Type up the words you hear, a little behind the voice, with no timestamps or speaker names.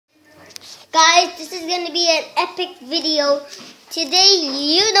Guys, this is going to be an epic video. Today,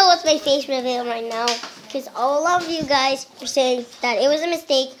 you know what's my face reveal right now. Because all of you guys are saying that it was a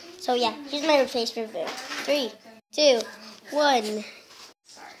mistake. So yeah, here's my face reveal. 3, 2, 1. Here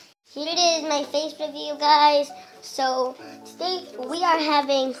it is, my face reveal, guys. So today we are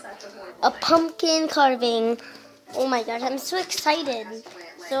having a pumpkin carving. Oh my gosh, I'm so excited.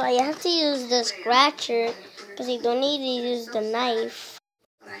 So I have to use the scratcher because you don't need to use the knife.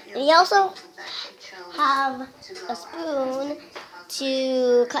 And you also have a spoon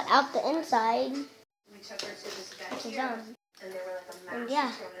to cut out the inside. Which is done. And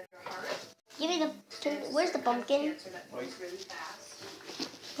yeah. Where's the pumpkin?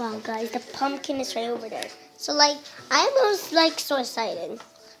 Wow, guys, the pumpkin is right over there. So I was so excited.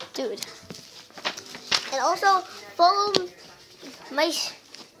 Dude. And also, follow my...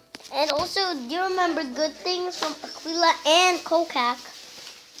 And also, do you remember Good Things from Aquila and Kokak?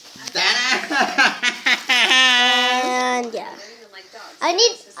 And yeah. I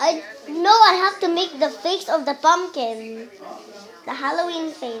have to make the face of the pumpkin. The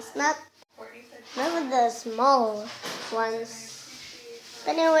Halloween face, not with the small ones.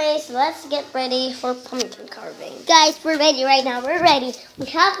 But anyways, let's get ready for pumpkin carving. Guys, we're ready right now. We're ready. We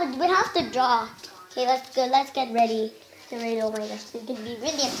have to draw. Okay, let's go. Let's get ready. Oh my gosh, it's gonna be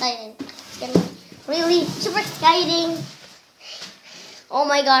really exciting. It's gonna be really super exciting. Oh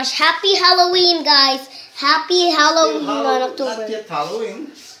my gosh, happy Halloween, guys. Happy Halloween on October. Not yet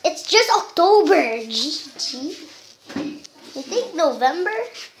Halloween. It's just October. Gee. You think November?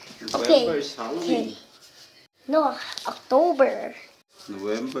 November is Halloween. Okay. No, October.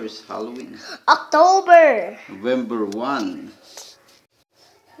 November is Halloween. October. November 1.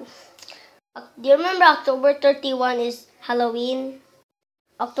 Do you remember October 31 is Halloween?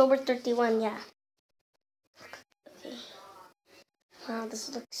 October 31, yeah. Okay. Wow, this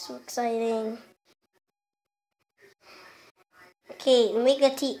looks so exciting. Okay, make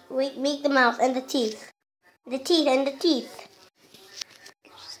the teeth. Wait, make the mouth and the teeth. The teeth and the teeth.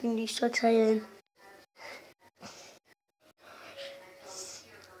 It's gonna be so exciting.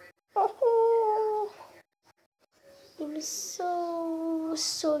 Oh, it was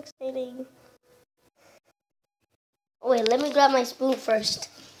so exciting. Oh, wait, let me grab my spoon first.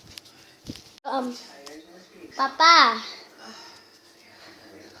 Papa,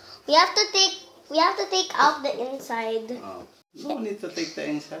 we have to take out the inside. Oh, no need to take the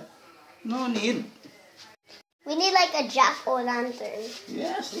inside. No need. We need like a jack-o'-lantern.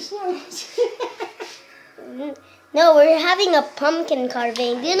 Yes, this one. No, we're having a pumpkin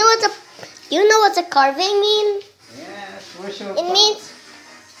carving. Do you know what's a carving mean? Yes, where's your It means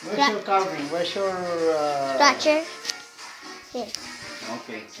your carving? Where's your scratcher. Here.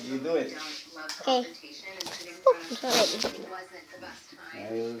 Okay, you do it. Okay. Oh, it's not ready.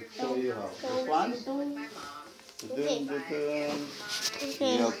 I'll show you how. This one. Okay.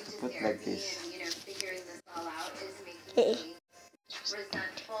 You have to put like this. Okay.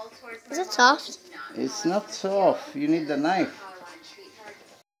 Is it soft? It's not soft. You need the knife.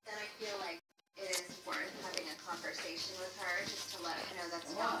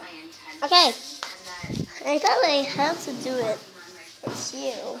 Okay. I thought I had to do it. It's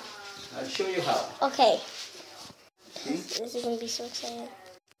you. I'll show you how. Okay. See? This is gonna be so exciting.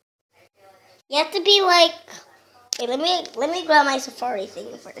 You have to be like. Okay, let me grab my safari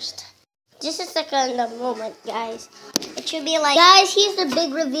thing first. Just a second, a moment, guys. It should be like, guys. Here's the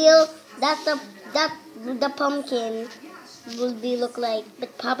big reveal that the pumpkin will look like,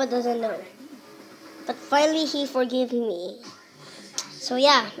 but Papa doesn't know. But finally, he forgave me. So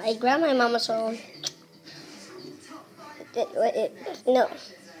yeah, I grabbed my mama's phone. No,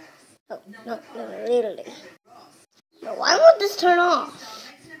 literally. No, why won't this turn off?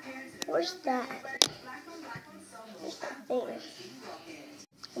 Where's that? Thing.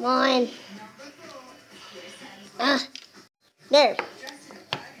 Come on. There.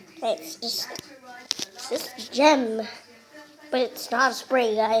 Hey, it's just gem. But it's not a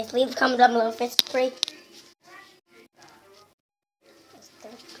spray, guys. Leave a comment down below if it's a spray.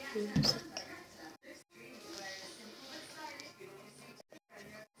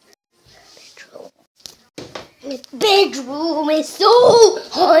 This bedroom is so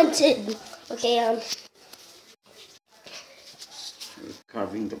haunted. Okay, We're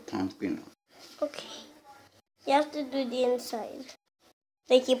carving the pumpkin. Okay. You have to do the inside.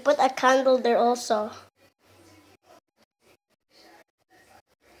 Like you put a candle there also.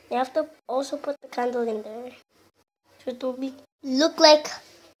 You have to also put the candle in there. So it will look like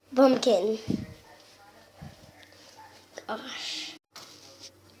pumpkin. Gosh.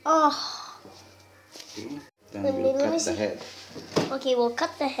 Oh. Okay. Then we'll cut the head. Okay, we'll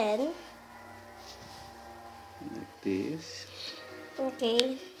cut the head. this.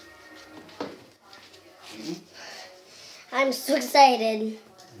 Okay. I'm so excited.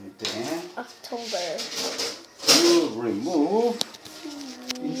 And then October. you remove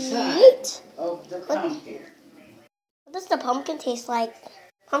inside Neat. of the pumpkin. What does the pumpkin taste like?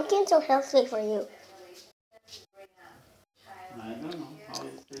 Pumpkin's so healthy for you. I don't know how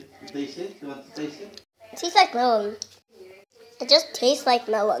it tastes. You taste it? You want to taste it? It tastes like melon. It just tastes like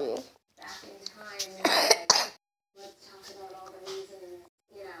melon.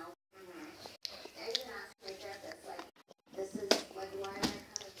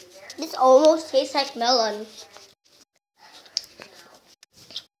 This almost tastes like melon.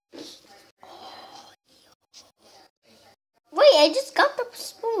 Wait, I just got the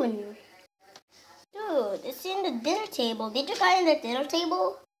spoon. Dude, it's in the dinner table. Did you got it in the dinner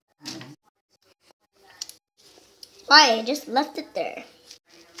table? Why? I just left it there.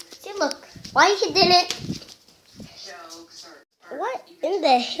 See, look. Why he didn't? What in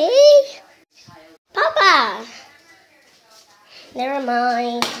the hay? Papa! Never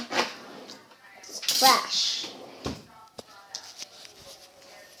mind. It's trash.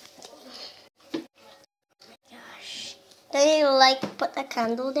 Gosh. Don't you like put a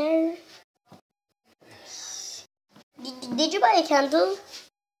candle there? Did you buy a candle?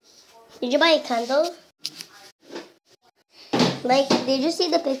 Did you buy a candle? Like, did you see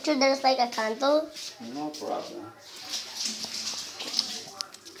the picture? There's like a candle. No problem.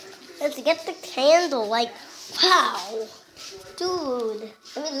 Let's get the candle. Like, wow. Dude.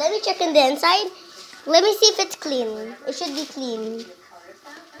 Let me check in the inside. Let me see if it's clean. It should be clean.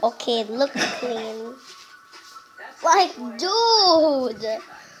 Okay, it looks clean. Like, dude.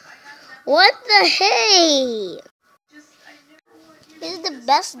 What the hey? This is the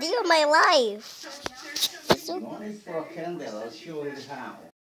best day of my life. It's so No need for a candle. I'll show you how.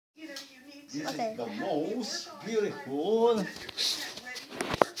 This Okay. is the most beautiful.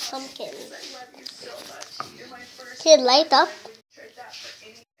 pumpkin. Can it light up?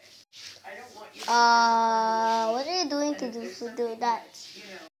 What are you doing to do that?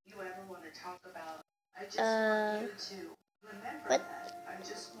 What?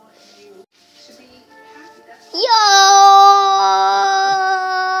 Yo!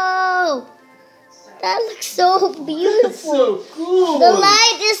 That looks so beautiful. It's so cool. The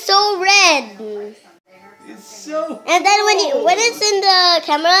light is so red. It's so cool. And then when it's in the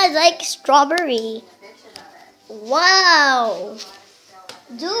camera, it's like strawberry. Wow.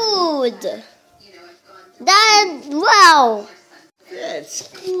 Dude. Wow. That's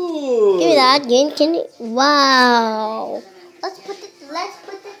cool. Give me that again. Can you? Wow. Let's put it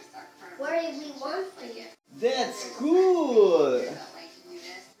where we want it. That's cool.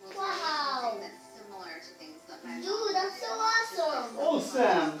 Wow. Dude, that's so awesome.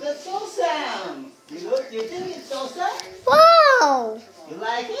 Awesome. That's awesome. You think it's awesome? Wow. You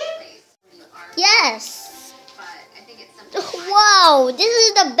like it? Yes. Wow. This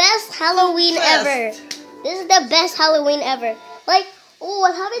is the best Halloween Best. ever. This is the best Halloween ever. Like, oh,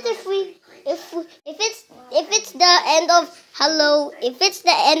 what happens if it's the end of if it's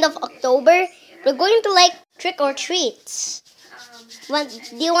the end of October, we're going to like trick or treats.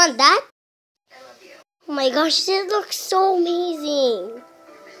 Do you want that? Oh my gosh, this looks so amazing.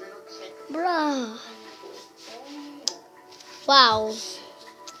 Bruh. Wow.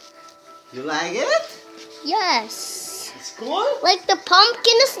 You like it? Yes. It's cool? Like the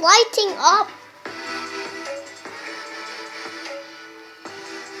pumpkin is lighting up.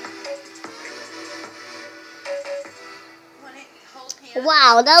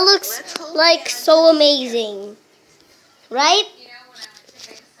 Wow, that looks like so amazing. Right?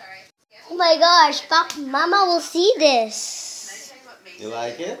 Oh my gosh, Mama will see this. You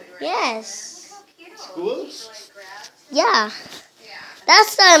like it? Yes. It's cool? Yeah.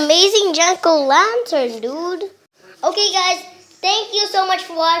 That's the amazing jack-o'-lantern, dude. Okay, guys. Thank you so much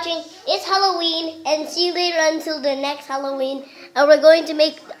for watching. It's Halloween, and see you later until the next Halloween. And we're going to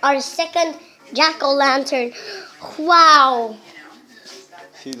make our second jack-o'-lantern. Wow.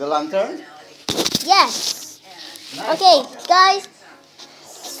 See the lantern? Yes. Nice. Okay, guys.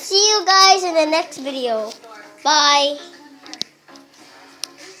 See you guys in the next video. Bye.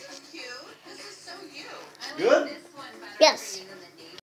 Good? Yes.